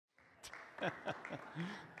Good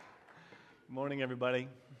morning, everybody.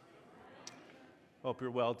 Hope you're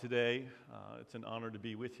well today. It's an honor to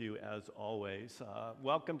be with you as always.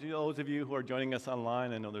 Welcome to those of you who are joining us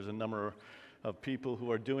online. I know there's a number of people who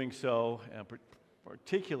are doing so, and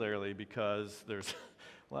particularly because there's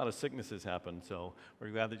a lot of sicknesses happen, so we're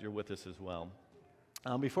glad that you're with us as well.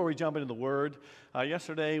 Before we jump into the Word,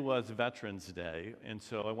 yesterday was Veterans Day, and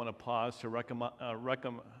so I want to pause to recognize,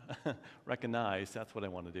 that's what I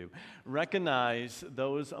want to do, recognize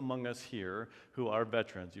those among us here who are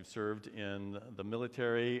veterans. You've served in the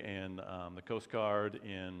military and the Coast Guard,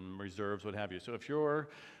 in reserves, what have you. So if you're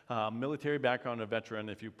military background, a veteran,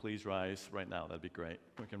 if you please rise right now, that'd be great.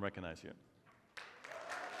 We can recognize you.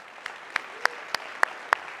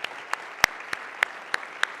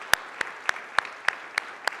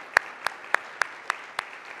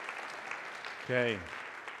 Okay.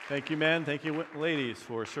 Thank you, men. Thank you, ladies,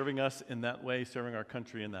 for serving us in that way, serving our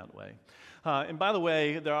country in that way. And by the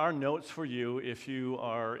way, there are notes for you if you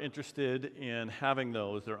are interested in having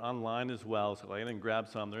those. They're online as well, so go ahead and grab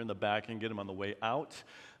some. They're in the back and get them on the way out.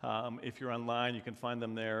 If you're online, you can find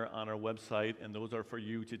them there on our website, and those are for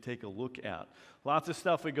you to take a look at. Lots of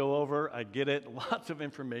stuff we go over. I get it. Lots of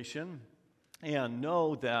information. And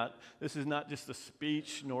know that this is not just a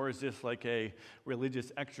speech, nor is this like a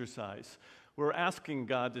religious exercise. We're asking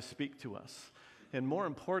God to speak to us. And more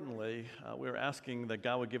importantly, we're asking that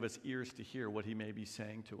God would give us ears to hear what he may be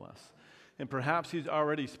saying to us. And perhaps he's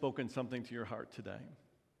already spoken something to your heart today.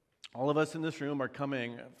 All of us in this room are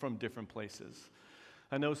coming from different places.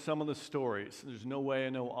 I know some of the stories. There's no way I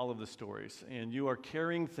know all of the stories. And you are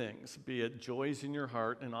carrying things, be it joys in your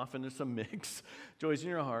heart, and often it's a mix, joys in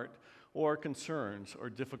your heart, or concerns, or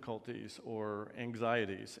difficulties, or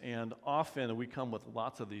anxieties. And often we come with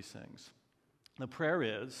lots of these things. The prayer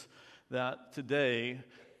is that today,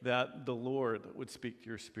 that the Lord would speak to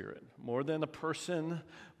your spirit. More than a person,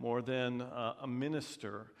 more than a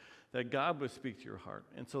minister, that God would speak to your heart.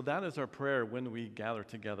 And so that is our prayer when we gather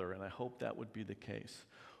together, and I hope that would be the case.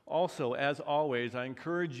 Also, as always, I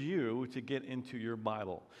encourage you to get into your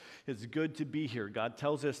Bible. It's good to be here. God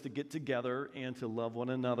tells us to get together and to love one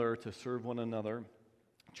another, to serve one another.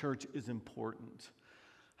 Church is important.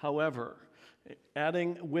 However,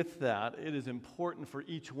 adding with that, it is important for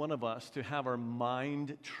each one of us to have our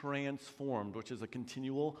mind transformed, which is a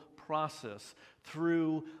continual process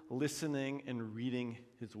through listening and reading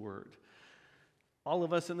his word. All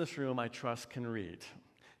of us in this room, I trust, can read.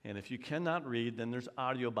 And if you cannot read, then there's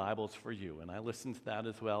audio Bibles for you. And I listen to that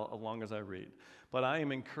as well, along as I read. But I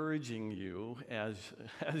am encouraging you, as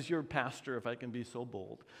your pastor, if I can be so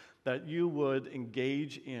bold, that you would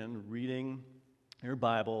engage in reading your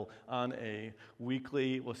Bible on a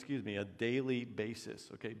daily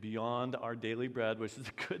basis, okay, beyond our daily bread, which is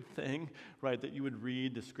a good thing, right, that you would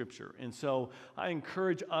read the Scripture. And so I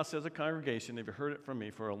encourage us as a congregation, if you've heard it from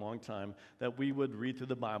me for a long time, that we would read through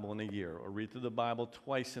the Bible in a year, or read through the Bible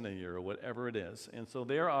twice in a year, or whatever it is. And so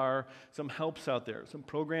there are some helps out there, some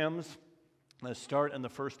programs. Let's start in the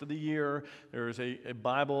first of the year. There's a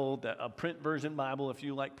Bible, a print version Bible, if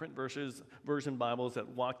you like print version Bibles that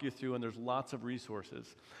walk you through, and there's lots of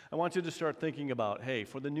resources. I want you to start thinking about, hey,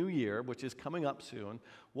 for the new year, which is coming up soon,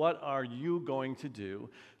 what are you going to do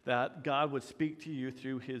that God would speak to you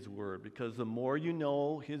through his word? Because the more you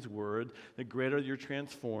know his word, the greater you're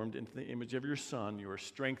transformed into the image of your Son. You are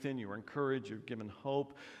strengthened, you are encouraged, you're given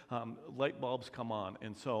hope. Light bulbs come on.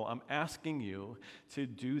 And so I'm asking you to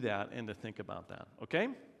do that and to think about that, okay?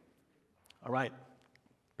 All right.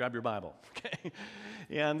 Grab your Bible, okay?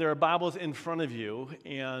 And there are Bibles in front of you,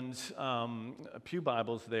 and pew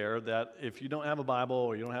Bibles there that if you don't have a Bible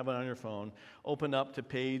or you don't have it on your phone, open up to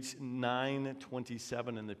page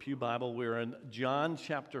 927 in the pew Bible. We're in John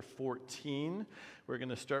chapter 14. We're going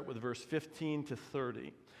to start with verse 15 to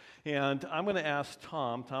 30. And I'm going to ask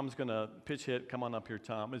Tom. Tom's going to pitch hit. Come on up here,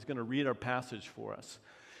 Tom. He's going to read our passage for us.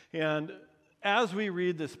 And as we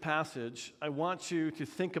read this passage, I want you to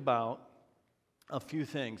think about a few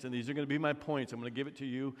things, and these are going to be my points. I'm going to give it to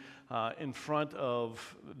you in front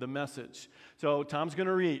of the message. So Tom's going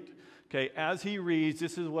to read. Okay, as he reads,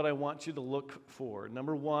 this is what I want you to look for.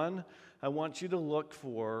 Number one, I want you to look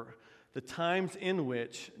for the times in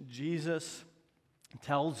which Jesus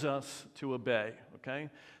tells us to obey, okay?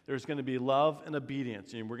 There's going to be love and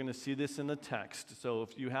obedience, and we're going to see this in the text. So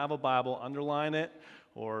if you have a Bible, underline it,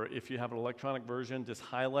 or if you have an electronic version, just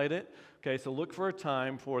highlight it. Okay, so look for a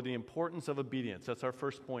time for the importance of obedience. That's our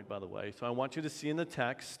first point, by the way. So I want you to see in the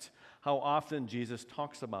text how often Jesus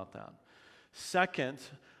talks about that. Second,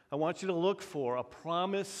 I want you to look for a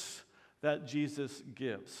promise that Jesus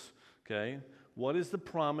gives. Okay, what is the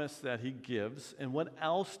promise that he gives, and what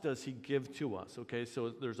else does he give to us? Okay, so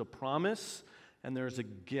there's a promise and there's a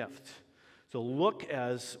gift. So look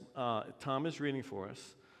as Tom is reading for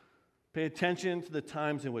us. Pay attention to the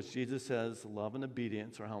times in which Jesus says love and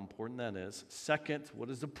obedience, or how important that is. Second, what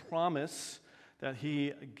is the promise that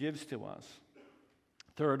he gives to us?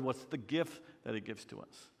 Third, what's the gift that he gives to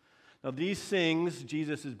us? Now, these things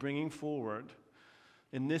Jesus is bringing forward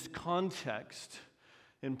in this context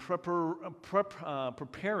in preparing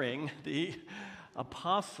the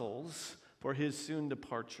apostles for his soon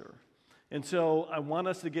departure. And so I want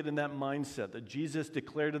us to get in that mindset that Jesus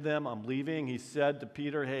declared to them, I'm leaving. He said to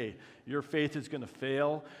Peter, hey, your faith is going to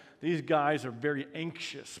fail. These guys are very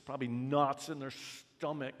anxious, probably knots in their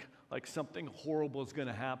stomach, like something horrible is going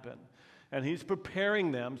to happen. And he's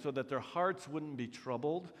preparing them so that their hearts wouldn't be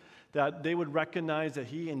troubled, that they would recognize that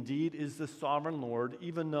he indeed is the sovereign Lord,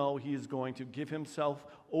 even though he is going to give himself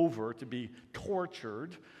over to be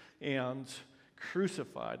tortured and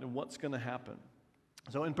crucified, and what's going to happen.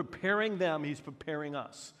 So in preparing them, he's preparing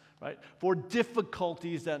us, right, for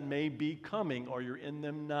difficulties that may be coming, or you're in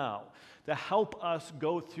them now, to help us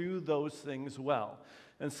go through those things well.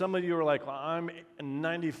 And some of you are like, well, I'm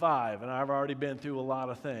 95, and I've already been through a lot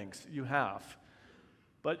of things. You have.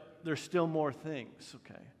 But there's still more things,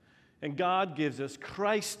 okay? And God gives us,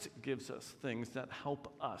 Christ gives us things that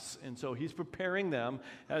help us. And so he's preparing them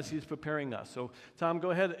as he's preparing us. So Tom, go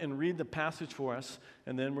ahead and read the passage for us,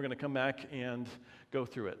 and then we're going to come back and go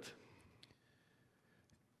through it.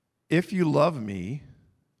 If you love me,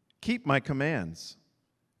 keep my commands,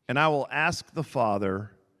 and I will ask the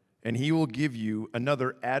Father, and he will give you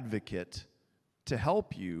another advocate to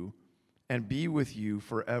help you and be with you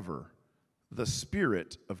forever, the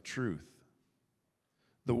Spirit of truth.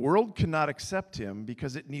 The world cannot accept him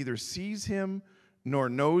because it neither sees him nor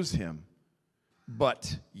knows him.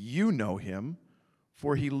 But you know him,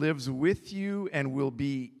 for he lives with you and will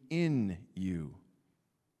be in you.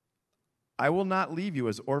 I will not leave you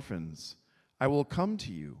as orphans. I will come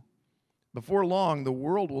to you. Before long, the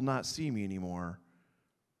world will not see me anymore,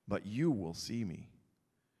 but you will see me.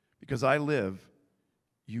 Because I live,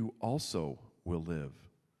 you also will live.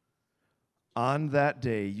 On that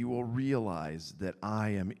day, you will realize that I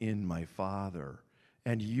am in my Father,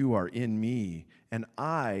 and you are in me, and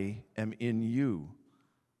I am in you.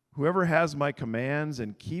 Whoever has my commands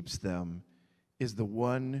and keeps them is the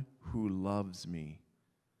one who loves me.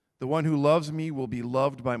 The one who loves me will be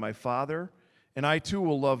loved by my Father, and I too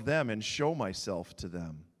will love them and show myself to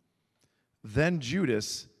them. Then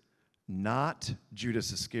Judas, not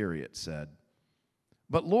Judas Iscariot, said,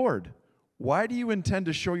 But Lord, why do you intend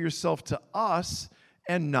to show yourself to us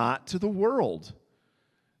and not to the world?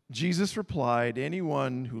 Jesus replied,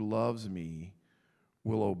 Anyone who loves me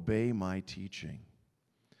will obey my teaching.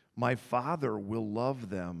 My Father will love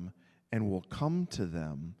them and will come to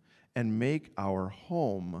them and make our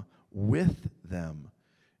home with them.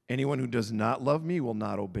 Anyone who does not love me will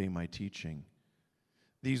not obey my teaching.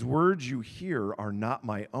 These words you hear are not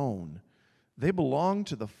my own. They belong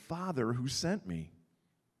to the Father who sent me.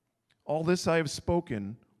 All this I have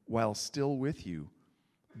spoken while still with you.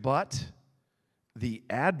 But the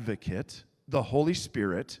Advocate, the Holy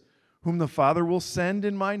Spirit, whom the Father will send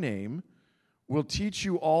in my name, will teach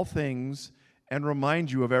you all things and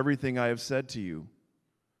remind you of everything I have said to you.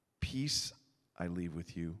 Peace I leave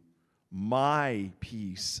with you. My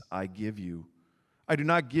peace I give you. I do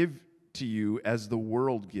not give to you as the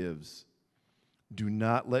world gives. Do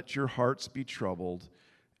not let your hearts be troubled,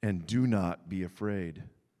 and do not be afraid.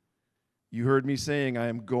 You heard me saying, I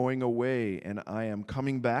am going away, and I am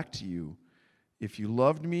coming back to you. If you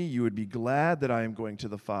loved me, you would be glad that I am going to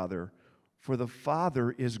the Father, for the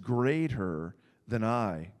Father is greater than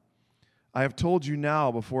I. I have told you now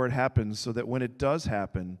before it happens, so that when it does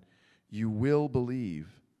happen, you will believe.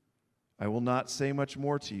 I will not say much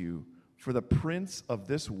more to you, for the prince of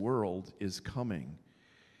this world is coming.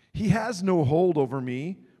 He has no hold over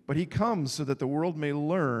me, but he comes so that the world may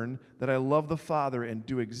learn that I love the Father and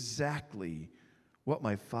do exactly what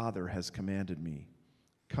my Father has commanded me.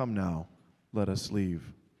 Come now, let us leave.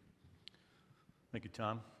 Thank you,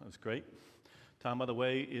 Tom. That was great. Tom, by the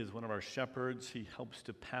way, is one of our shepherds. He helps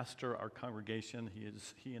to pastor our congregation.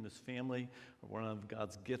 He and his family are one of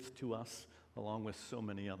God's gifts to us, along with so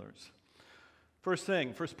many others. First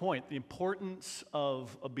point, the importance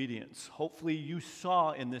of obedience. Hopefully you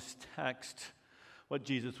saw in this text what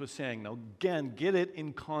Jesus was saying. Now, again, get it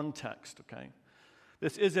in context, okay?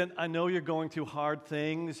 This isn't, I know you're going through hard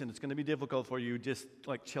things and it's going to be difficult for you, just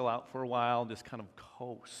like chill out for a while, just kind of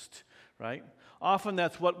coast, right? Often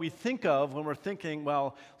that's what we think of when we're thinking,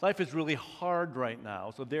 well, life is really hard right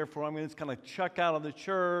now, so therefore I'm going to just kind of check out of the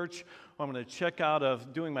church, or I'm going to check out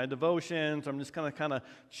of doing my devotions, I'm just going to kind of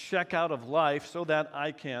check out of life so that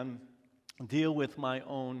I can deal with my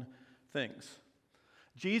own things.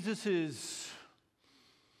 Jesus'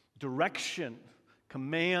 direction,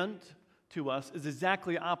 command to us is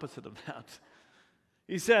exactly opposite of that.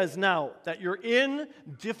 He says, now that you're in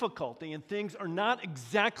difficulty and things are not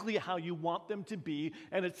exactly how you want them to be,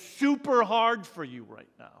 and it's super hard for you right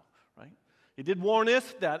now, right? He did warn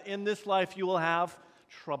us that in this life you will have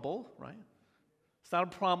trouble, right? It's not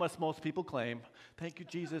a promise most people claim. Thank you,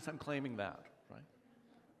 Jesus, I'm claiming that, right?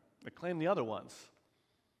 They claim the other ones.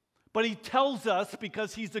 But he tells us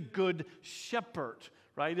because he's a good shepherd,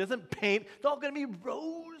 right? He doesn't paint, it's all going to be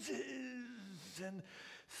roses and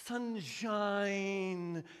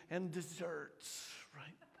sunshine and desserts,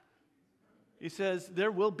 right? He says there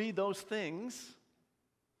will be those things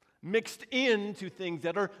mixed into things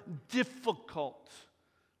that are difficult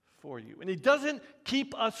for you. And he doesn't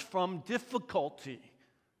keep us from difficulty.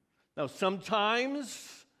 Now,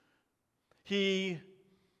 sometimes he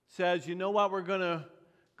says, you know what, we're going to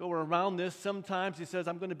go around this. Sometimes he says,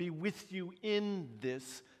 I'm going to be with you in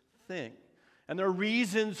this thing. And there are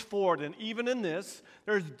reasons for it. And even in this,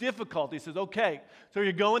 there's difficulty. He says, okay, so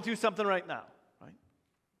you're going through something right now, right?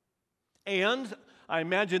 And I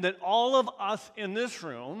imagine that all of us in this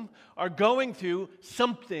room are going through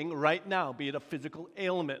something right now, be it a physical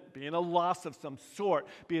ailment, be it a loss of some sort,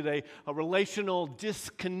 be it a relational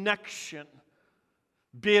disconnection,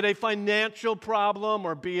 be it a financial problem,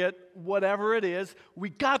 or be it whatever it is. We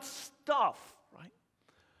got stuff, right?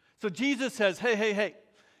 So Jesus says, hey,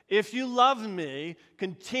 if you love me,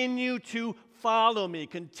 continue to follow me,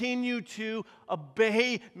 continue to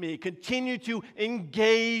obey me, continue to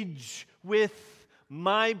engage with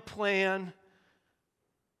my plan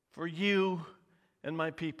for you and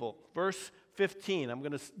my people. Verse 15, I'm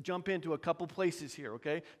going to jump into a couple places here,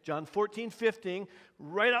 okay? John 14:15,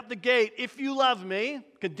 right out the gate. If you love me,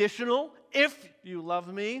 conditional, if you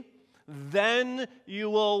love me, then you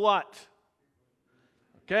will what?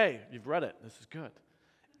 Okay, you've read it. This is good.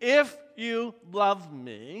 If you love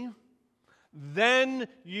me, then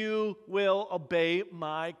you will obey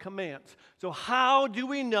my commands. So how do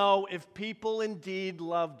we know if people indeed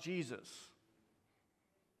love Jesus?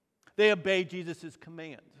 They obey Jesus'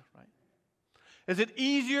 command, right? Is it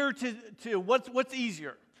easier what's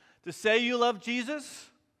easier? To say you love Jesus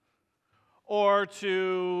or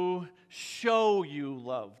to show you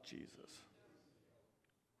love Jesus?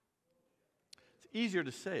 It's easier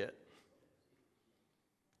to say it.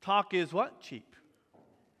 Talk is what? Cheap.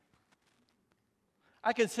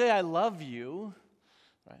 I can say I love you,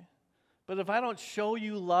 right? But if I don't show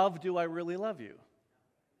you love, do I really love you?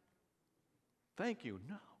 Thank you.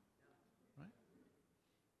 No. Right?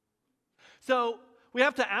 So we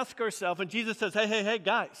have to ask ourselves, and Jesus says, hey,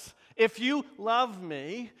 guys, if you love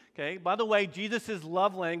me, okay, by the way, Jesus'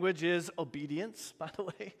 love language is obedience, by the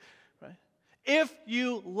way, right? If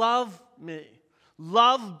you love me,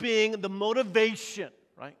 love being the motivation,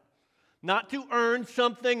 right? Not to earn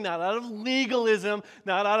something, not out of legalism,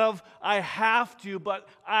 not out of I have to, but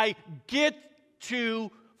I get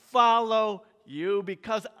to follow you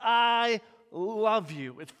because I love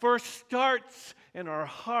you. It first starts in our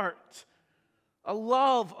heart, a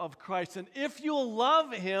love of Christ. And if you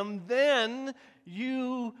love him, then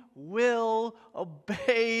you will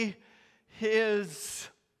obey his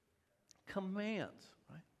commands.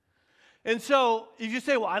 And so, if you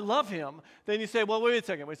say, well, I love him, then you say, well, wait a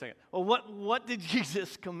second. Well, what did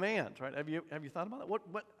Jesus command, right? Have you thought about it?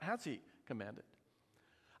 What has he commanded?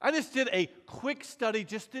 I just did a quick study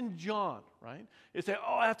just in John, right? You say,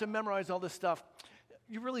 oh, I have to memorize all this stuff.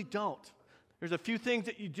 You really don't. There's a few things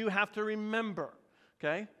that you do have to remember,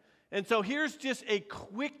 okay? And so here's just a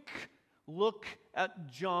quick look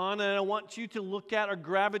at John, and I want you to look at or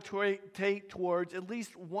gravitate towards at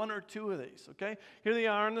least one or two of these, okay? Here they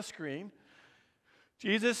are on the screen.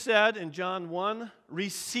 Jesus said in John 1,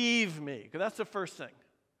 receive me. That's the first thing.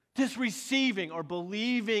 Just receiving or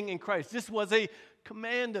believing in Christ. This was a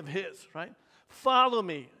command of his, right? Follow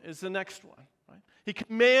me is the next one, right? He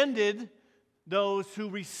commanded those who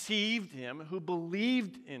received him, who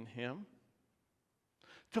believed in him,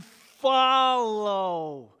 to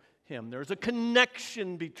follow him. There's a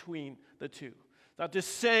connection between the two. Not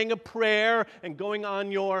just saying a prayer and going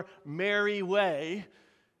on your merry way.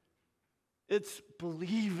 It's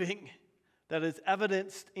believing that is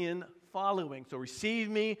evidenced in following. So receive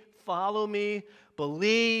me, follow me,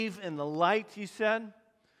 believe in the light, he said.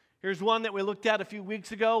 Here's one that we looked at a few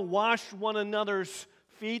weeks ago. Wash one another's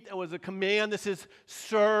feet. That was a command. This is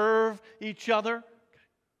serve each other.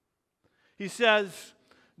 He says,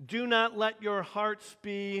 do not let your hearts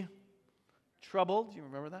be troubled. Do you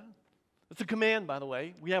remember that? It's a command, by the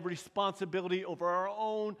way. We have responsibility over our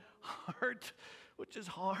own heart, which is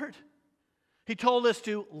hard. He told us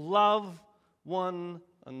to love one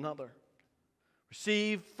another.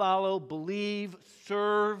 Receive, follow, believe,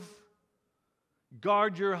 serve,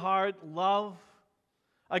 guard your heart, love.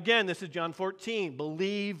 Again, this is John 14.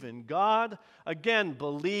 Believe in God. Again,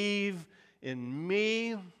 believe in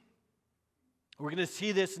me. We're going to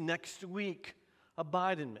see this next week.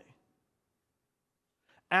 Abide in me.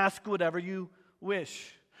 Ask whatever you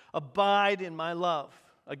wish. Abide in my love.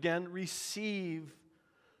 Again, receive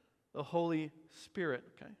the Holy Spirit.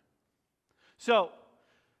 Okay? So,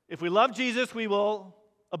 if we love Jesus, we will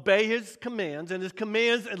obey his commands. And his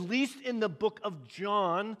commands, at least in the book of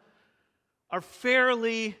John, are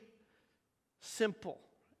fairly simple.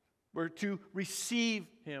 We're to receive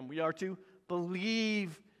him. We are to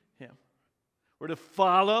believe him. We're to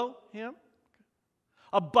follow him.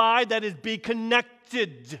 Abide, that is, be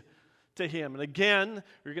connected to him. And again,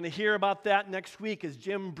 we're going to hear about that next week as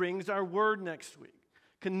Jim brings our word next week.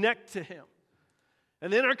 Connect to him.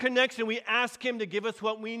 And in our connection, we ask him to give us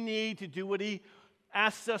what we need to do what he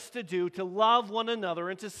asks us to do, to love one another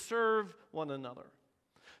and to serve one another.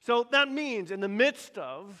 So that means in the midst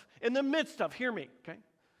of, hear me, okay?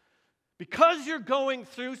 Because you're going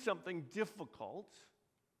through something difficult,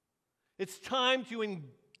 it's time to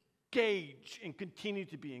engage and continue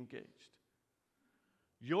to be engaged.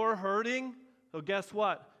 You're hurting, so guess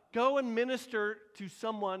what? Go and minister to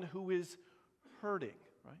someone who is hurting,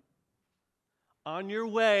 right? On your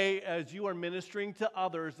way, as you are ministering to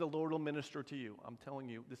others, the Lord will minister to you. I'm telling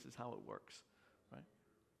you, this is how it works, right?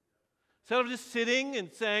 Instead of just sitting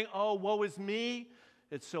and saying, oh, woe is me,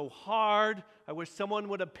 it's so hard, I wish someone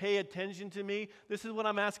would have paid attention to me, this is what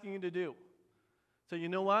I'm asking you to do. So you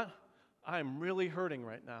know what? I'm really hurting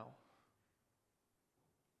right now.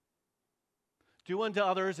 Do unto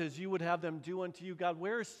others as you would have them do unto you. God,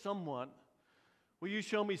 where is someone? Will you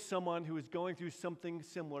show me someone who is going through something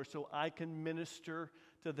similar so I can minister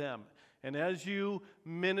to them? And as you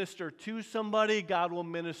minister to somebody, God will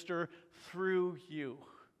minister through you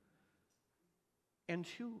and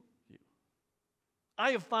to you.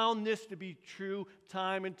 I have found this to be true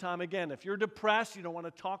time and time again. If you're depressed, you don't want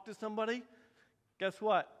to talk to somebody, guess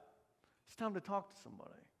what? It's time to talk to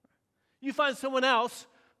somebody. You find someone else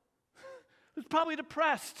who's probably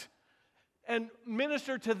depressed and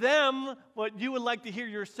minister to them what you would like to hear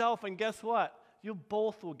yourself, and guess what? You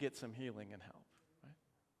both will get some healing and help. Right?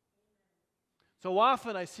 So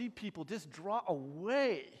often I see people just draw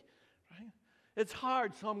away. Right? It's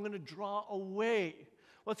hard, so I'm going to draw away.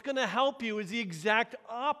 What's going to help you is the exact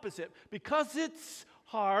opposite. Because it's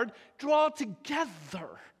hard, draw together.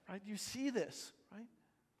 Right? You see this, right?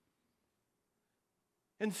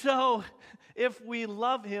 And so, if we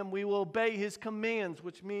love him, we will obey his commands,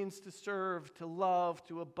 which means to serve, to love,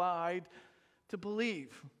 to abide, to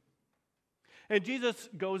believe. And Jesus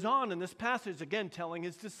goes on in this passage, again, telling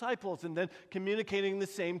his disciples and then communicating the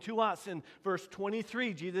same to us. In verse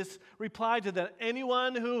 23, Jesus replied to them,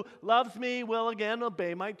 anyone who loves me will again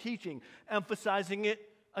obey my teaching, emphasizing it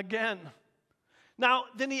again. Now,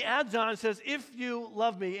 then he adds on and says, if you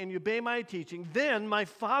love me and you obey my teaching, then my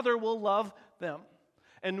Father will love them.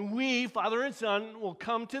 And we, Father and Son, will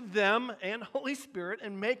come to them and Holy Spirit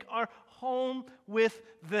and make our home with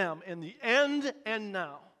them in the end and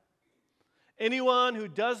now. Anyone who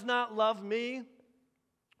does not love me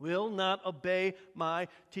will not obey my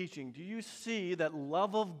teaching. Do you see that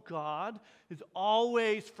love of God is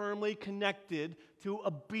always firmly connected to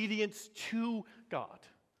obedience to God?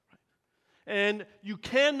 And you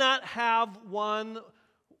cannot have one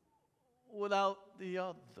without the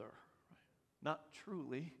other. Not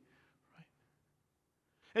truly, right?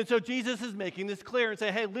 And so Jesus is making this clear and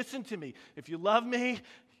saying, hey, listen to me. If you love me,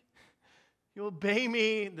 you obey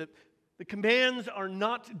me. The commands are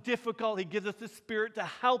not difficult. He gives us the Spirit to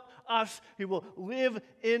help us. He will live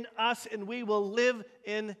in us, and we will live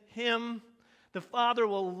in him. The Father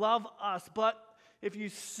will love us. But if you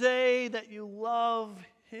say that you love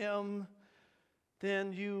him,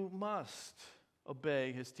 then you must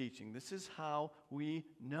obey his teaching. This is how we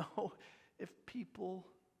know if people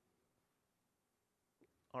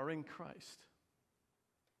are in Christ.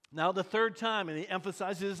 Now, the third time, and he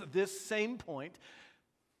emphasizes this same point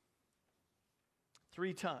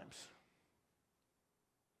 3 times.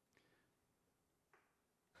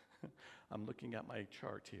 I'm looking at my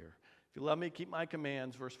chart here. If you love me, keep my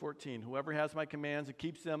commands. Verse 14, whoever has my commands and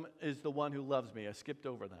keeps them is the one who loves me. I skipped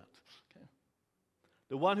over that. Okay.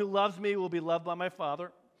 The one who loves me will be loved by my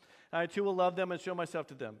Father. I too will love them and show myself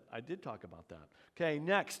to them. I did talk about that. Okay,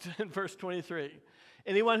 next, in verse 23.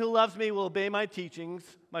 Anyone who loves me will obey my teachings.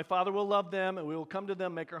 My Father will love them, and we will come to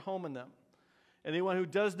them, make our home in them. Anyone who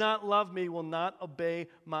does not love me will not obey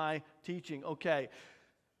my teaching. Okay,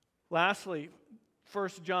 lastly, 1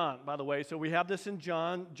 John, by the way. So we have this in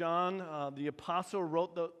John. John, the apostle,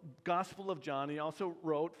 wrote the Gospel of John. He also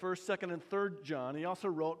wrote 1st, 2nd, and 3rd John. He also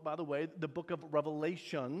wrote, by the way, the book of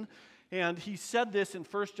Revelation. And he said this in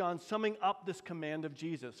 1 John, summing up this command of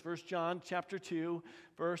Jesus. 1 John chapter 2,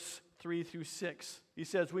 verse 3 through 6. He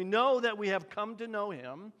says, we know that we have come to know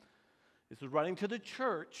him. This is writing to the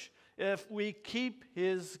church, if we keep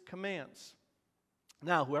his commands.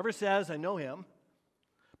 Now, whoever says, I know him,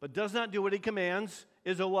 but does not do what he commands,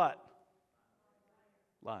 is a what?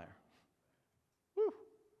 Liar. Woo.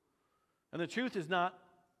 And the truth is not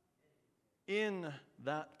in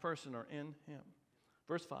that person or in him.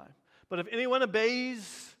 Verse 5. But if anyone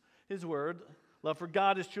obeys his word, love for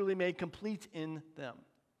God is truly made complete in them.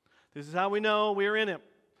 This is how we know we are in him.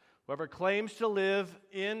 Whoever claims to live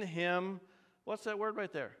in him, what's that word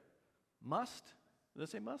right there? Must? Does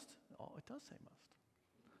it say must? Oh, it does say must.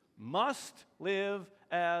 Must live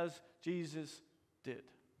as Jesus did.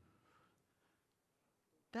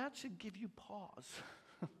 That should give you pause.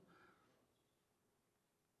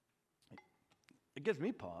 It gives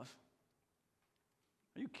me pause.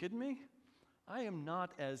 Are you kidding me? I am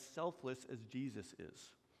not as selfless as Jesus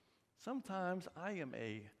is. Sometimes I am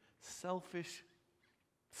a selfish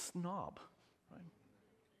snob. Right?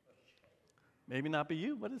 Maybe not be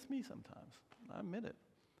you, but it's me sometimes. I admit it.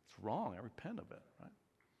 It's wrong. I repent of it. Right?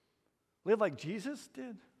 Live like Jesus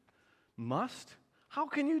did. Must? How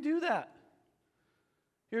can you do that?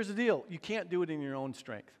 Here's the deal. You can't do it in your own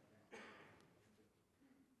strength.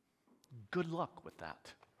 Good luck with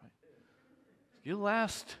that. Right? You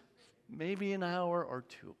last maybe an hour or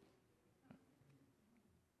two.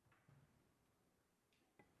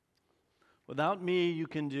 Without me, you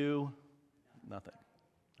can do nothing.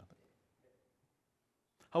 Nothing.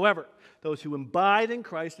 However, those who abide in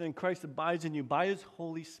Christ, and Christ abides in you by his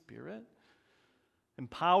Holy Spirit,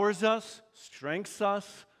 empowers us, strengthens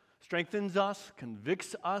us,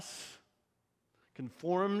 convicts us,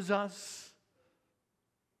 conforms us,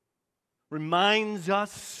 reminds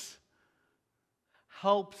us,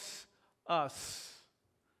 helps us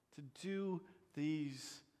to do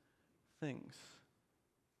these things.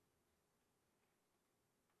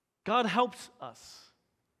 God helps us.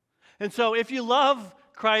 And so if you love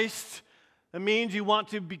Christ, it means you want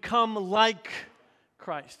to become like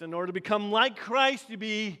Christ. In order to become like Christ, you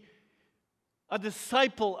be a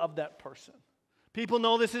disciple of that person. People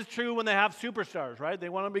know this is true when they have superstars, right? They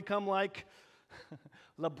want to become like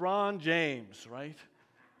LeBron James, right?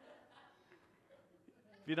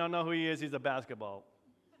 If you don't know who he is, he's a basketball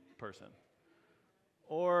person.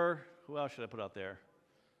 Or, who else should I put out there?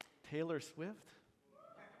 Taylor Swift?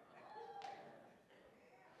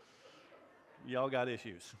 Y'all got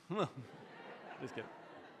issues. Just kidding.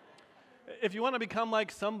 If you want to become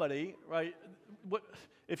like somebody, right,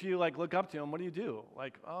 if you look up to them, what do you do?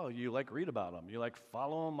 You read about them. You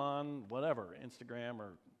follow them on whatever, Instagram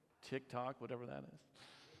or TikTok, whatever that is.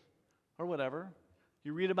 Or whatever.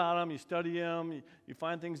 You read about them, you study them, you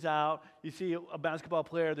find things out. You see a basketball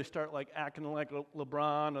player, they start acting like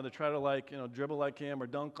LeBron, or they try to dribble like him, or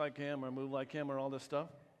dunk like him, or move like him, or all this stuff.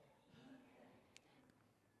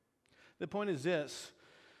 The point is this: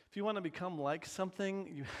 if you want to become like something,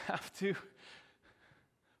 you have to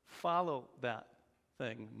follow that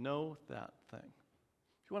thing, know that thing.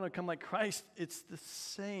 If you want to become like Christ, it's the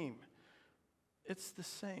same. It's the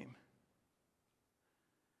same.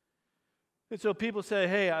 And so people say,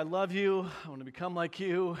 hey, I love you, I want to become like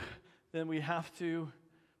you, then we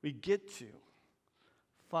get to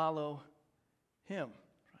follow him.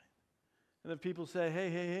 Right? And if people say,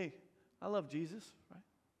 hey, I love Jesus, right?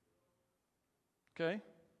 Okay?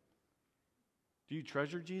 Do you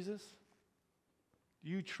treasure Jesus?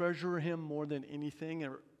 Do you treasure him more than anything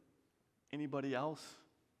or anybody else?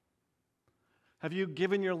 Have you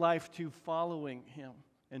given your life to following him?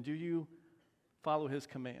 And do you follow his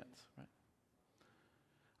commands? Right?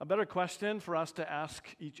 A better question for us to ask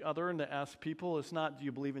each other and to ask people is not, do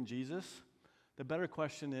you believe in Jesus? The better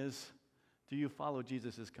question is, do you follow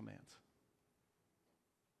Jesus' commands?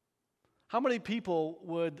 How many people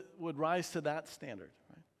would rise to that standard?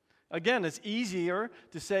 Right? Again, it's easier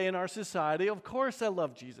to say in our society, of course I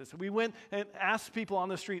love Jesus. We went and asked people on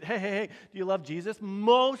the street, hey, do you love Jesus?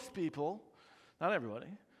 Most people, not everybody,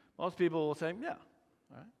 most people will say, yeah.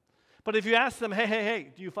 All right? But if you ask them,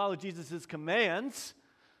 hey, do you follow Jesus' commands?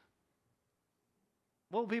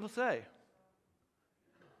 What will people say?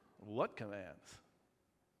 What commands?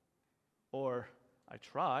 Or, I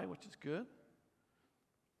try, which is good.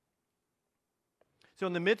 So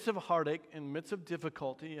in the midst of heartache, in the midst of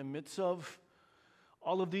difficulty, in the midst of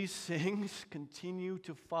all of these things, continue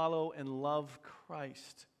to follow and love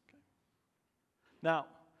Christ. Okay. Now,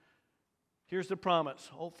 here's the promise.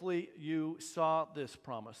 Hopefully you saw this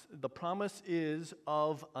promise. The promise is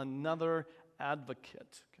of another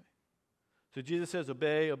advocate. Okay. So Jesus says,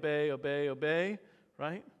 obey,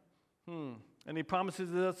 right? And he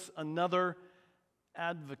promises us another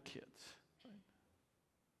advocate. Right?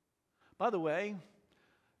 By the way,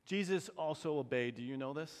 Jesus also obeyed. Do you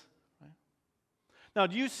know this? Right? Now,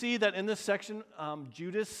 do you see that in this section,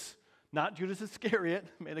 Judas, not Judas Iscariot,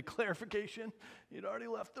 made a clarification? He'd already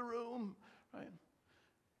left the room. Right?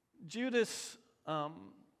 Judas,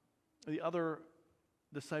 the other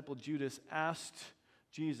disciple Judas, asked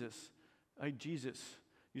Jesus, hey, Jesus,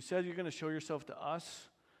 you said you're going to show yourself to us,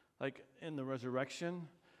 like in the resurrection.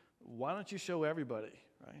 Why don't you show everybody,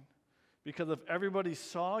 right? Because if everybody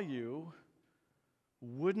saw you,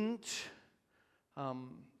 wouldn't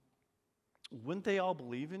they all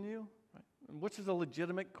believe in you? Right? Which is a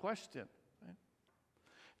legitimate question. Right?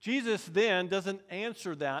 Jesus then doesn't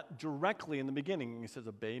answer that directly in the beginning. He says,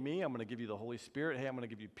 obey me, I'm going to give you the Holy Spirit. Hey, I'm going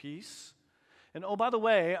to give you peace. And oh, by the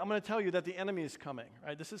way, I'm going to tell you that the enemy is coming.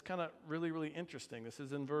 Right? This is kind of really, really interesting. This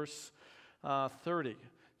is in verse 30.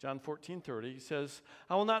 John 14:30, he says,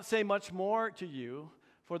 I will not say much more to you,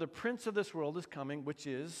 for the prince of this world is coming, which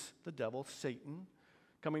is the devil, Satan,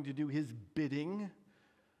 coming to do his bidding.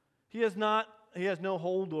 He has no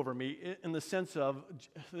hold over me in the sense of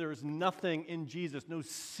there is nothing in Jesus, no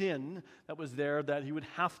sin that was there that he would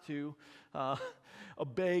have to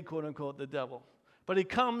obey, quote unquote, the devil. But he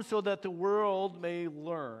comes so that the world may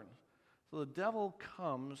learn. So the devil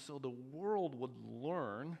comes so the world would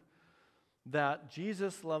learn that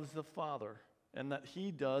Jesus loves the Father and that he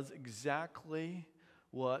does exactly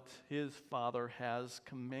what his Father has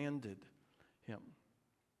commanded him.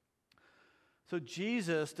 So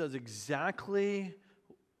Jesus does exactly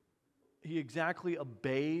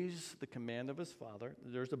obeys the command of his Father.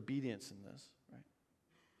 There's obedience in this, right?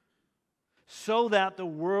 So that the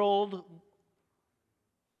world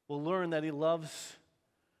will learn that he loves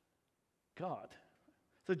God.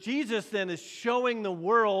 So Jesus then is showing the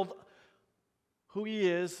world who he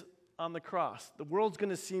is on the cross. The world's going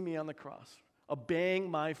to see me on the cross,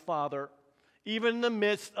 obeying my Father, even in the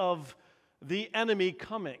midst of the enemy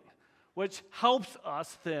coming, which helps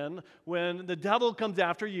us then when the devil comes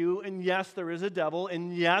after you, and yes, there is a devil,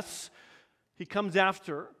 and yes, he comes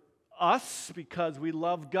after us because we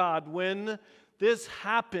love God. When this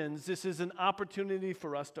happens, this is an opportunity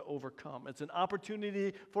for us to overcome. It's an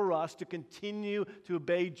opportunity for us to continue to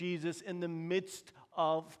obey Jesus in the midst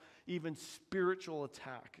of even spiritual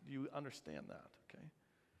attack. Do you understand that? Okay.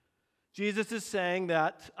 Jesus is saying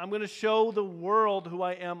that I'm going to show the world who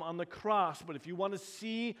I am on the cross, but if you want to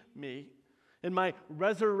see me in my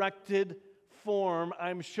resurrected form,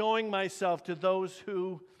 I'm showing myself to those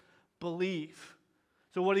who believe.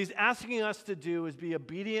 So what he's asking us to do is be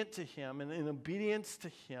obedient to him, and in obedience to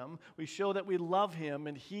him, we show that we love him,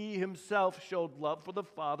 and he himself showed love for the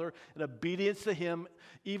Father and obedience to him,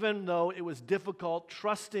 even though it was difficult,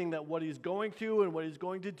 trusting that what he's going through and what he's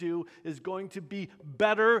going to do is going to be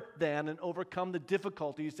better than and overcome the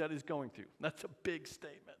difficulties that he's going through. That's a big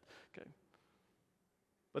statement, okay?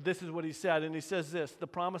 But this is what he said, and he says this, the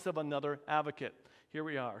promise of another advocate. Here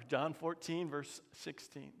we are, John 14, verse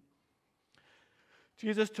 16.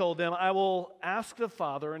 Jesus told them, I will ask the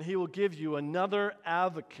Father, and he will give you another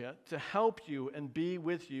advocate to help you and be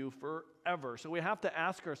with you forever. So we have to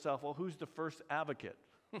ask ourselves, well, who's the first advocate?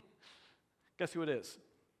 Guess who it is?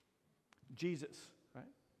 Jesus, right?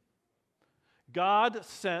 God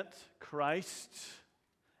sent Christ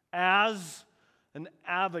as an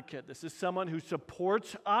advocate. This is someone who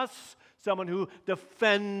supports us, someone who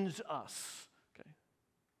defends us. Okay?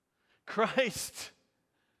 Christ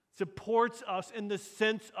supports us in the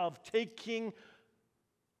sense of taking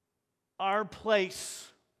our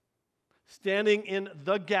place, standing in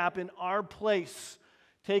the gap in our place,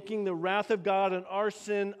 taking the wrath of God and our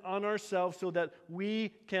sin on ourselves so that we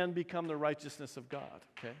can become the righteousness of God,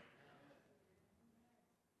 okay?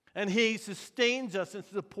 And he sustains us and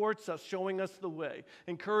supports us, showing us the way,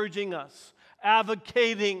 encouraging us,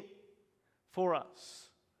 advocating for us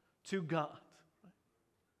to God.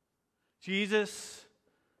 Jesus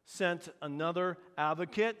sent another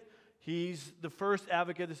advocate. He's the first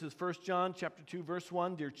advocate. This is 1 John chapter 2, verse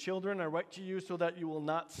 1. Dear children, I write to you so that you will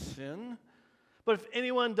not sin. But if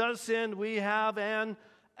anyone does sin, we have an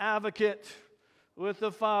advocate with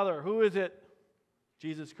the Father. Who is it?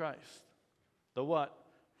 Jesus Christ. The what?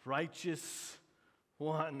 Righteous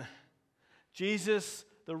one. Jesus,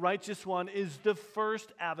 the righteous one, is the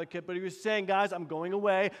first advocate. But he was saying, guys, I'm going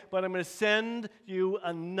away, but I'm going to send you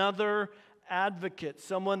another advocate,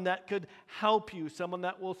 someone that could help you, someone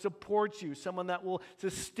that will support you, someone that will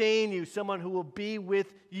sustain you, someone who will be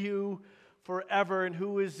with you forever. And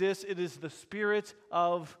who is this? It is the Spirit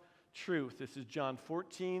of truth. This is John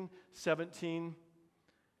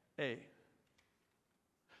 14:17a.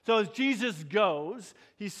 So as Jesus goes,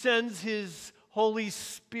 he sends his Holy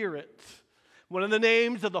Spirit. One of the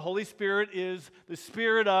names of the Holy Spirit is the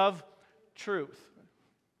Spirit of truth.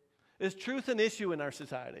 Is truth an issue in our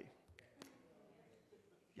society?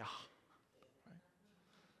 Yeah. Right.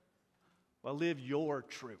 Well, live your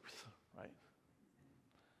truth, right?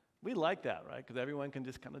 We like that, right? Because everyone can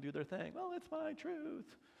just kind of do their thing. Well, it's my truth.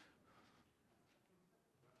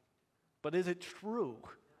 But is it true?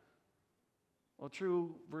 Well,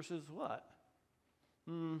 true versus what?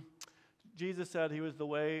 Jesus said he was the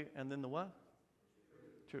way, and then the what?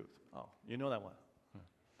 Truth. Oh, you know that one.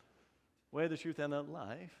 Way, the truth, and the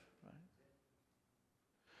life. Right?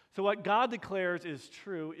 So what God declares is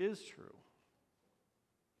true,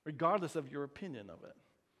 regardless of your opinion of it.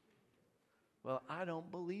 Well, I don't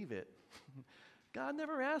believe it. God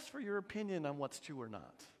never asked for your opinion on what's true or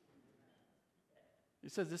not. He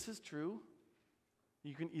says this is true.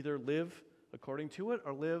 You can either live according to it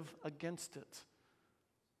or live against it.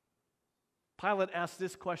 Pilate asked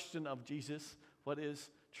this question of Jesus, what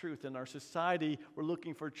is truth? In our society, we're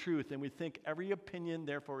looking for truth, and we think every opinion,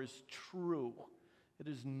 therefore, is true. It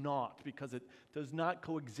is not, because it does not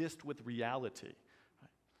coexist with reality.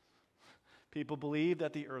 People believe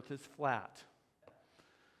that the earth is flat.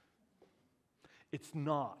 It's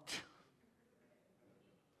not.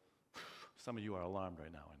 Some of you are alarmed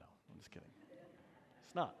right now, I know. I'm just kidding.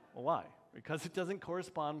 It's not. Well, why? Because it doesn't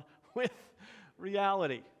correspond with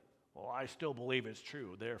reality. Well, I still believe it's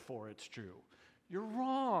true, therefore it's true. You're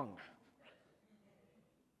wrong.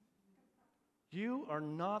 You are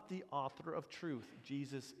not the author of truth.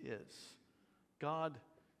 Jesus is. God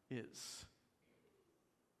is.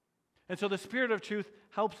 And so the Spirit of truth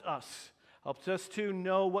helps us to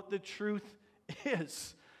know what the truth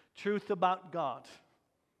is. Truth about God.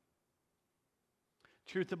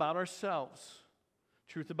 Truth about ourselves.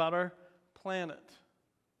 Truth about our planet.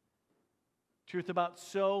 Truth about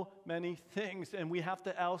so many things. And we have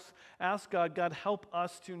to ask God, God, help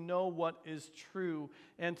us to know what is true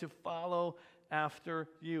and to follow after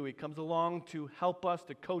you. He comes along to help us,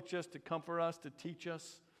 to coach us, to comfort us, to teach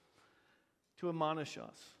us, to admonish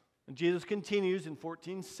us. And Jesus continues in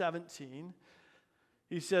 14:17.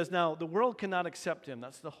 He says, now, the world cannot accept him,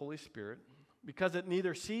 that's the Holy Spirit, because it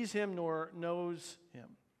neither sees him nor knows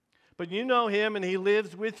him. But you know him, and he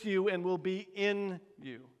lives with you and will be in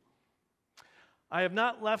you. I have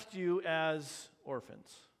not left you as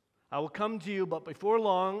orphans. I will come to you, but before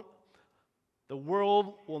long, the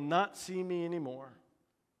world will not see me anymore,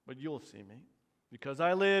 but you'll see me. Because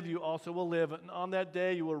I live, you also will live. And on that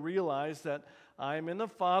day, you will realize that I am in the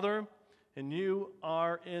Father, and you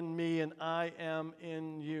are in me, and I am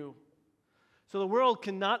in you. So the world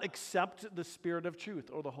cannot accept the Spirit of truth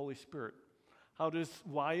or the Holy Spirit.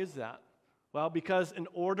 Why is that? Well, because in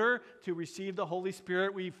order to receive the Holy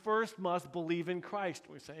Spirit, we first must believe in Christ.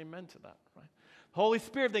 We say amen to that, right? The Holy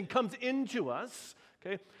Spirit then comes into us,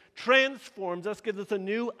 okay, transforms us, gives us a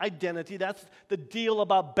new identity. That's the deal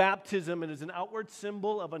about baptism. It is an outward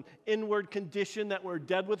symbol of an inward condition that we're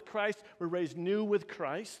dead with Christ, we're raised new with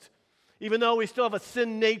Christ. Even though we still have a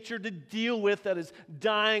sin nature to deal with that is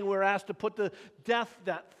dying, we're asked to put to death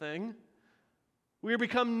that thing. We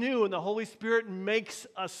become new, and the Holy Spirit makes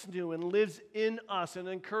us new and lives in us and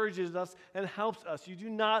encourages us and helps us. You do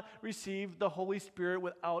not receive the Holy Spirit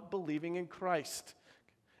without believing in Christ.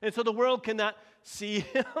 And so the world cannot see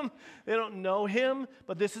him. They don't know him,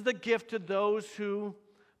 but this is the gift to those who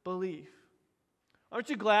believe.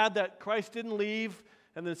 Aren't you glad that Christ didn't leave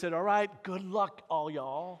and then said, all right, good luck, all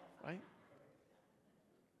y'all, right?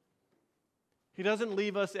 He doesn't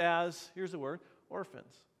leave us as, here's the word,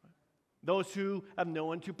 orphans. Those who have no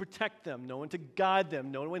one to protect them, no one to guide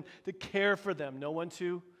them, no one to care for them, no one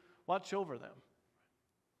to watch over them.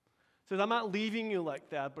 He says, I'm not leaving you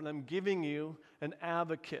like that, but I'm giving you an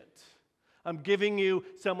advocate. I'm giving you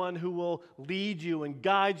someone who will lead you and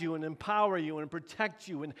guide you and empower you and protect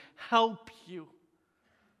you and help you.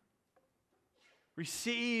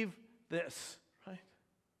 Receive this, right?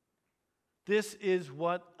 This is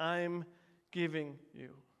what I'm giving you.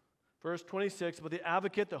 Verse 26, but the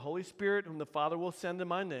advocate, the Holy Spirit, whom the Father will send in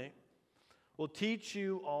my name, will teach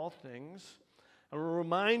you all things and will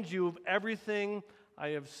remind you of everything I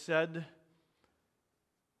have said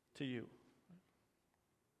to you.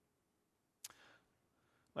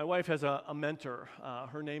 My wife has a mentor.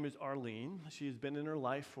 Her name is Arlene. She's been in her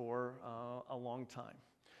life for a long time.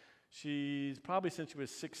 She's probably since she was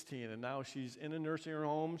 16, and now she's in a nursing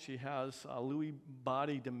home. She has Lewy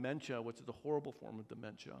body dementia, which is a horrible form of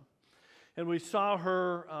dementia. And we saw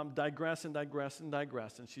her digress,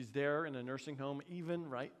 and she's there in a nursing home even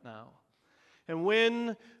right now. And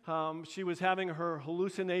when she was having her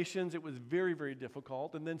hallucinations, it was very, very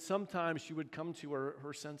difficult. And then sometimes she would come to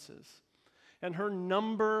her senses. And her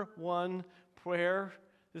number one prayer,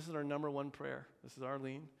 this is our number one prayer. This is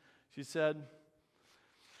Arlene. She said,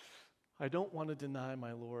 I don't want to deny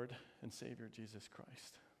my Lord and Savior Jesus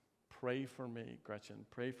Christ. Pray for me, Gretchen.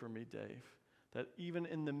 Pray for me, Dave. That even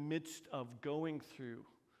in the midst of going through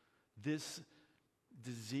this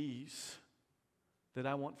disease, that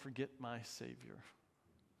I won't forget my Savior.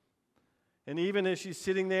 And even as she's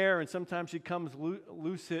sitting there, and sometimes she comes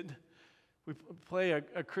lucid, we play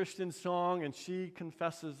a Christian song, and she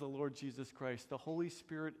confesses the Lord Jesus Christ. The Holy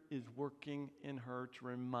Spirit is working in her to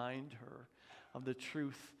remind her of the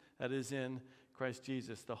truth that is in Christ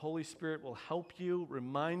Jesus. The Holy Spirit will help you,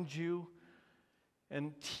 remind you,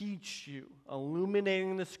 and teach you,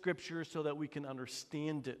 illuminating the Scripture so that we can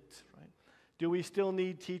understand it. Right? Do we still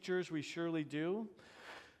need teachers? We surely do.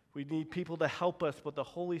 We need people to help us, but the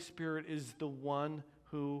Holy Spirit is the one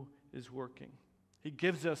who is working. He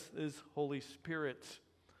gives us His Holy Spirit.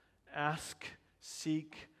 Ask,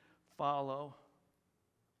 seek, follow,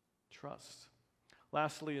 trust.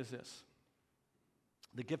 Lastly is this,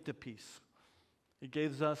 the gift of peace. He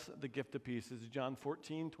gives us the gift of peace. This is John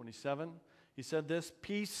 14:27. He said this,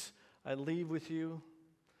 peace I leave with you,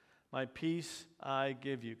 my peace I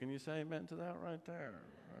give you. Can you say amen to that right there?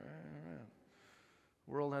 Amen.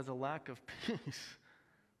 The world has a lack of peace.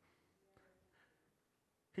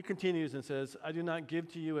 He continues and says, I do not give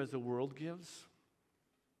to you as the world gives.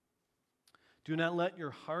 Do not let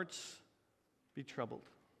your hearts be troubled.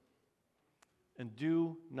 And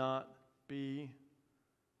do not be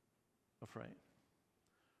afraid.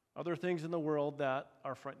 Are there things in the world that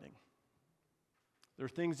are frightening? There are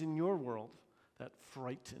things in your world that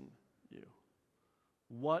frighten you.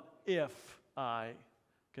 What if I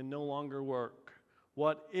can no longer work?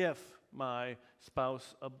 What if my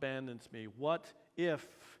spouse abandons me? What if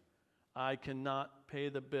I cannot pay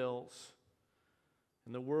the bills?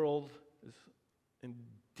 And the world is in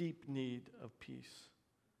deep need of peace.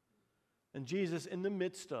 And Jesus, in the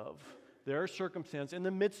midst of their circumstance, in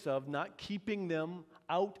the midst of not keeping them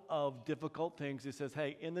out of difficult things, He says,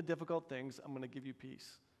 hey, in the difficult things, I'm going to give you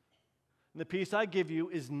peace. And the peace I give you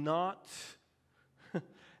is not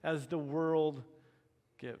as the world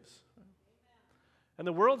gives. And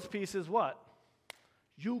the world's peace is what?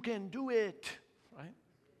 You can do it, right?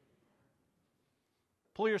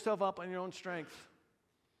 Pull yourself up on your own strength.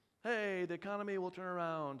 Hey, the economy will turn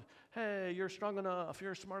around. Hey, you're strong enough.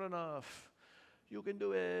 You're smart enough. You can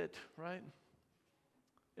do it, right?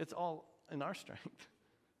 It's all in our strength,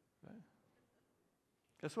 right?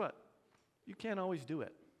 Guess what? You can't always do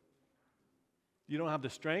it. You don't have the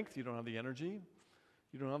strength. You don't have the energy.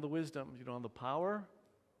 You don't have the wisdom. You don't have the power.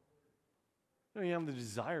 You don't even have the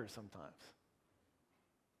desire sometimes.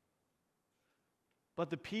 But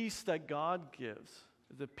the peace that God gives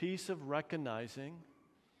is the peace of recognizing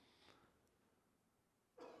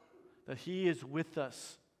that He is with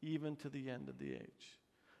us even to the end of the age.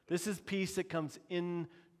 This is peace that comes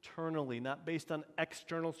internally, not based on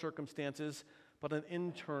external circumstances, but on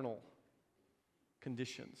internal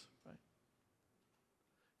conditions. Right?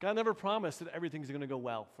 God never promised that everything's going to go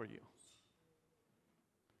well for you.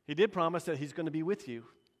 He did promise that He's going to be with you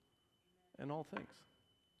in all things.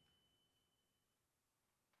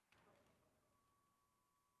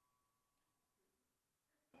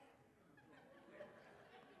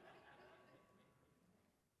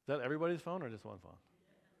 Is that everybody's phone or just one phone?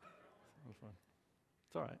 One phone.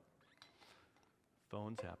 It's all right.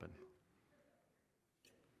 Phones happen.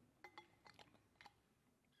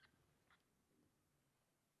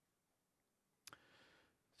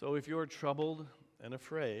 So if you're troubled and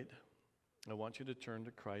afraid, I want you to turn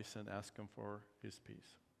to Christ and ask Him for His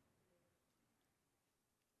peace.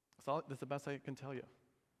 That's the best I can tell you.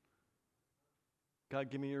 God,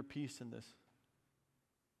 give me your peace in this.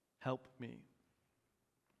 Help me.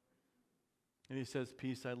 And he says,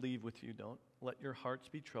 peace I leave with you. Don't let your hearts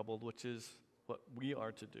be troubled, which is what we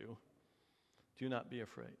are to do. Do not be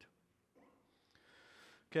afraid.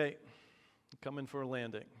 Okay, coming for a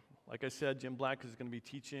landing. Like I said, Jim Black is going to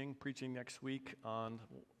be preaching next week on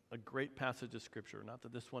a great passage of Scripture. Not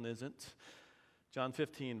that this one isn't. John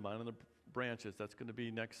 15, Vine of the Branches. That's going to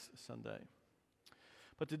be next Sunday.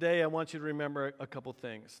 But today I want you to remember a couple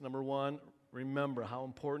things. Number one, remember how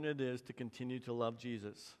important it is to continue to love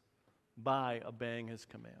Jesus by obeying his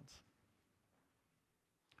commands,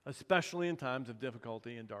 especially in times of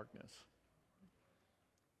difficulty and darkness.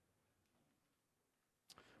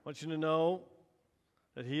 I want you to know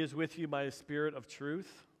that he is with you by his Spirit of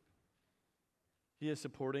truth. He is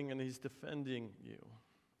supporting and he's defending you.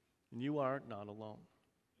 And you are not alone.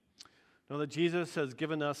 Know that Jesus has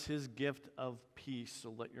given us his gift of peace,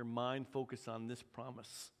 so let your mind focus on this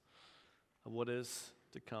promise of what is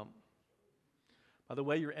to come. By the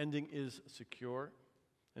way, your ending is secure,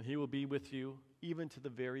 and he will be with you even to the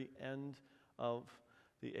very end of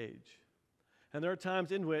the age. And there are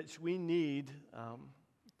times in which we need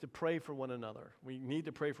to pray for one another. We need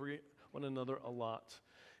to pray for one another a lot.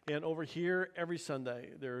 And over here, every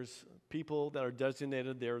Sunday, there's people that are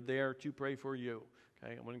designated. They're there to pray for you.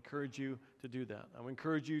 Okay? I want to encourage you to do that. I want to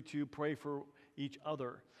encourage you to pray for each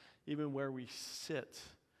other, even where we sit,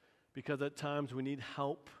 because at times we need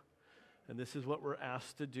help. And this is what we're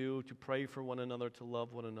asked to do, to pray for one another, to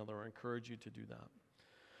love one another. I encourage you to do that.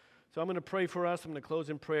 So I'm going to pray for us. I'm going to close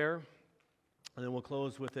in prayer, and then we'll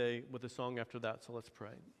close with a song after that. So let's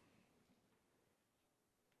pray.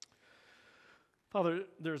 Father,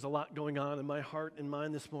 there's a lot going on in my heart and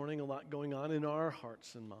mind this morning, a lot going on in our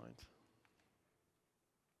hearts and minds.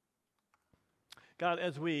 God,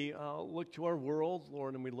 as we look to our world,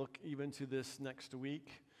 Lord, and we look even to this next week,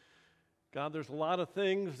 God, there's a lot of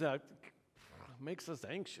things that makes us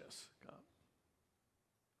anxious, God.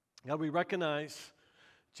 God, we recognize,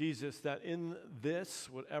 Jesus, that in this,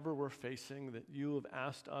 whatever we're facing, that you have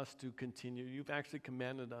asked us to continue. You've actually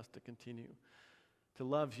commanded us to continue to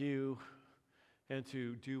love you and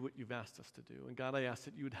to do what you've asked us to do. And God, I ask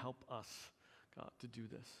that you would help us, God, to do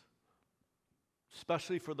this,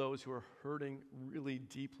 especially for those who are hurting really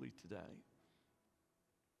deeply today.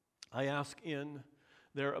 I ask in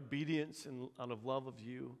their obedience and out of love of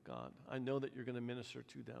you, God, I know that you're going to minister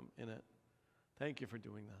to them in it. Thank you for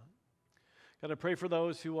doing that. God, I pray for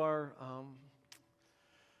those who are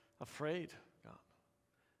afraid, God,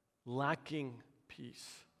 lacking peace.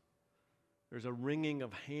 There's a wringing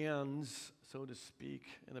of hands, so to speak,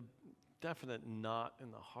 and a definite knot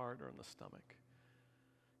in the heart or in the stomach.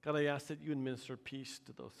 God, I ask that you administer peace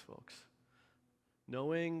to those folks.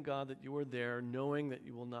 Knowing, God, that you are there, knowing that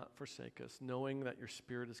you will not forsake us, knowing that your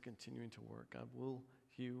Spirit is continuing to work. God, will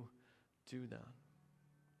you do that?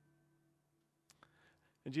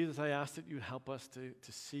 And Jesus, I ask that you help us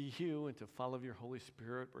to see you and to follow your Holy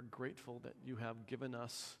Spirit. We're grateful that you have given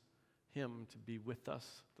us him to be with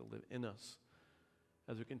us, to live in us,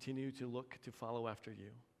 as we continue to look to follow after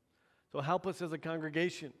you. So help us as a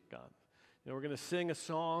congregation, God. You know, we're going to sing a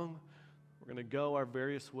song. We're going to go our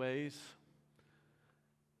various ways.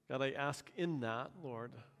 God, I ask in that,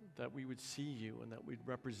 Lord, that we would see you and that we'd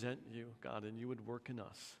represent you, God, and you would work in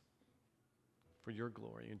us for your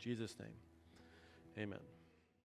glory. In Jesus' name, amen.